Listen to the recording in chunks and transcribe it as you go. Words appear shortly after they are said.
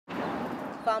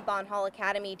Fontbonne Hall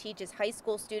Academy teaches high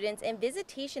school students and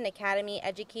Visitation Academy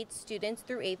educates students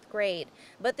through 8th grade.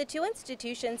 But the two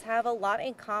institutions have a lot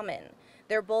in common.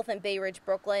 They're both in Bay Ridge,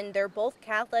 Brooklyn, they're both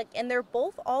Catholic, and they're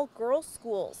both all-girls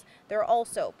schools. They're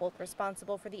also both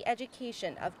responsible for the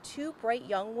education of two bright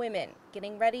young women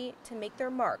getting ready to make their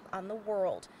mark on the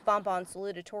world. Fontbonne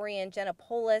Salutatorian Jenna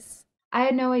Polis. I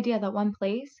had no idea that one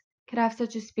place could have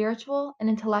such a spiritual and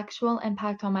intellectual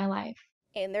impact on my life.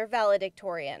 And their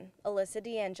Valedictorian, Alyssa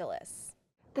DeAngelis.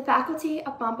 The faculty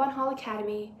of Fontbonne Hall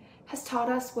Academy has taught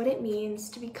us what it means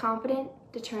to be confident,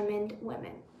 determined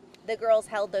women. The girls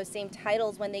held those same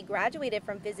titles when they graduated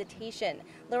from Visitation.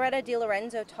 Loretta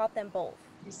DiLorenzo taught them both.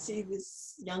 You see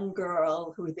this young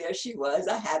girl who, there she was,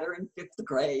 I had her in 5th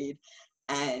grade,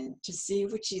 and to see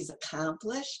what she's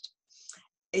accomplished,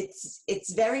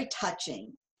 it's very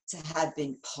touching to have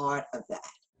been part of that.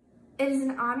 It is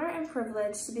an honor and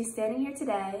privilege to be standing here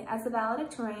today as the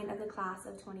valedictorian of the class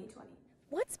of 2020.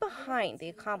 What's behind the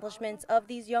accomplishments of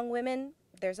these young women?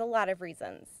 There's a lot of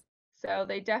reasons. So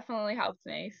they definitely helped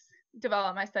me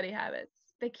develop my study habits.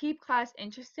 They keep class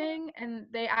interesting, and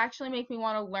they actually make me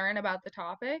want to learn about the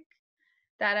topic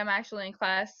that I'm actually in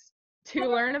class to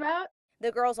learn about.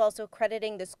 The girls also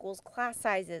crediting the school's class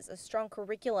sizes, a strong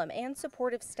curriculum, and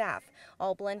supportive staff,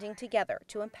 all blending together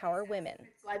to empower women.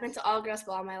 So I've been to all-girls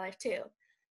school all my life too.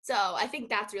 So I think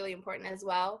that's really important as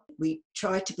well. We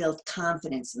try to build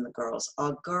confidence in the girls.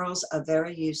 Our girls are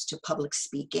very used to public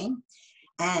speaking,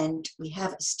 and we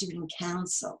have a student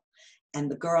council. And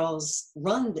the girls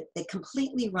they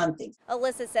completely run things.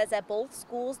 Alyssa says at both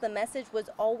schools, the message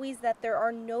was always that there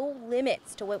are no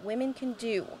limits to what women can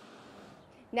do.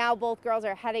 Now both girls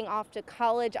are heading off to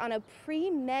college on a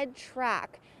pre-med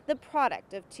track, the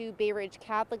product of two Bay Ridge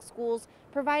Catholic schools,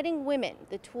 providing women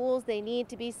the tools they need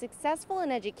to be successful in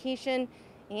education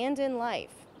and in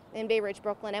life. In Bay Ridge,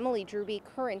 Brooklyn, Emily Drewby,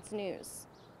 Currents News.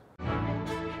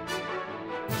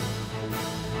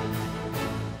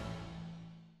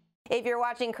 If you're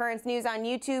watching Currents News on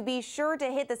YouTube, be sure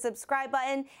to hit the subscribe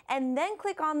button and then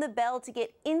click on the bell to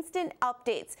get instant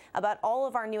updates about all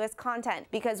of our newest content,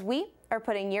 because we are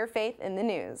putting your faith in the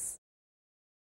news.